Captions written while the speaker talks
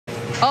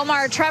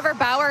Omar, Trevor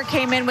Bauer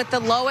came in with the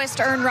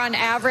lowest earned run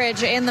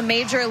average in the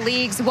major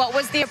leagues. What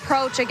was the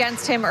approach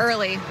against him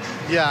early?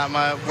 Yeah,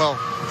 well,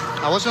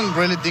 I wasn't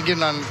really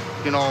thinking on,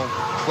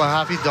 what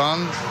have he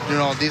done,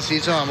 this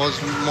season. I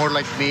was more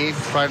like me,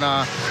 trying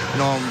to,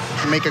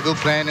 make a good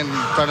plan and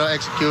try to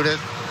execute it.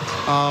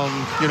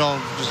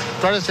 Just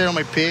try to stay on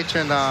my pitch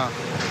and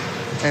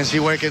see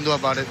what I can do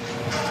about it.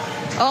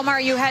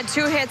 Omar, you had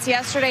 2 hits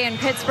yesterday in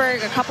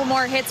Pittsburgh, a couple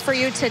more hits for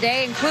you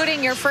today,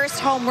 including your first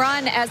home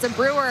run as a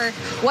Brewer.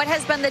 What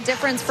has been the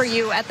difference for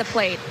you at the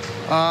plate?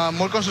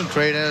 More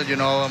concentrated,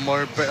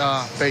 more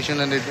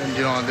patient in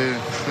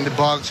the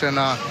box, and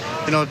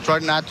try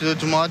not to do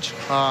too much.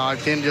 I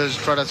think just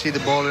try to see the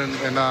ball and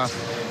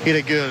hit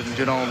it good.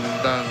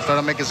 Try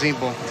to make it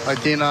simple. I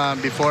think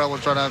before I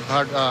was trying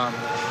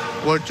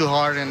to work too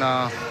hard and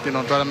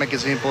try to make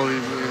it simple.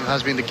 It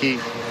has been the key.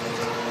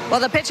 Well,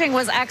 the pitching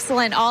was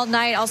excellent all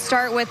night. I'll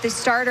start with the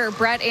starter,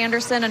 Brett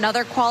Anderson,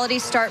 another quality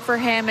start for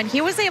him, and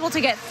he was able to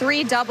get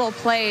 3 double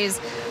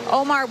plays.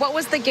 Omar, what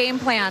was the game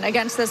plan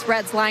against this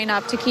Reds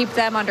lineup to keep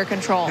them under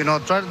control?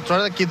 Try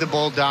to keep the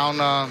ball down.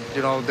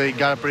 They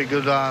got a pretty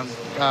good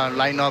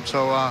lineup,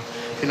 so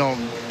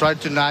try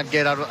to not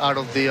get out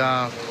of the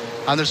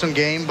Anderson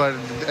game, but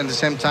at the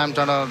same time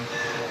trying to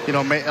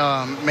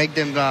make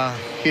them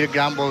hit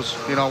ground balls.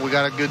 We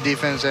got a good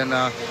defense, and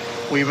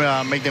we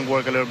make them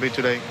work a little bit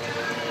today.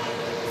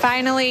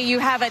 Finally, you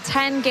have a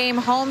 10-game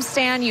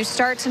homestand. You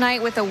start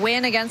tonight with a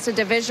win against a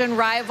division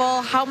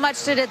rival. How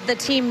much did the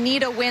team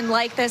need a win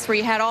like this where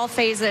you had all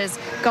phases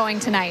going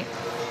tonight?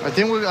 I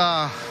think we,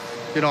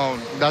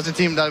 that's a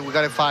team that we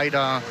got to fight.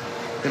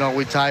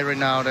 We tie right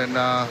now, and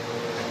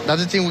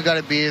that's the team we got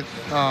to beat.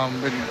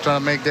 And trying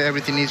to make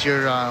everything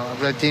easier.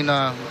 I think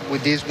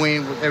with this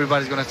win,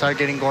 everybody's going to start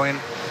getting going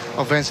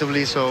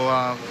offensively.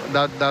 So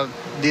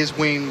this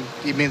win,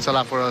 it means a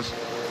lot for us.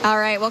 All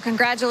right, well,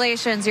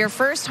 congratulations. Your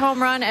first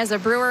home run as a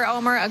Brewer,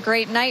 Omar, a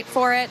great night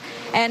for it.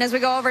 And as we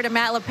go over to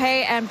Matt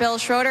LePay and Bill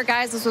Schroeder,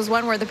 guys, this was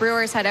one where the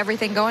Brewers had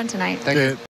everything going tonight. Thank you.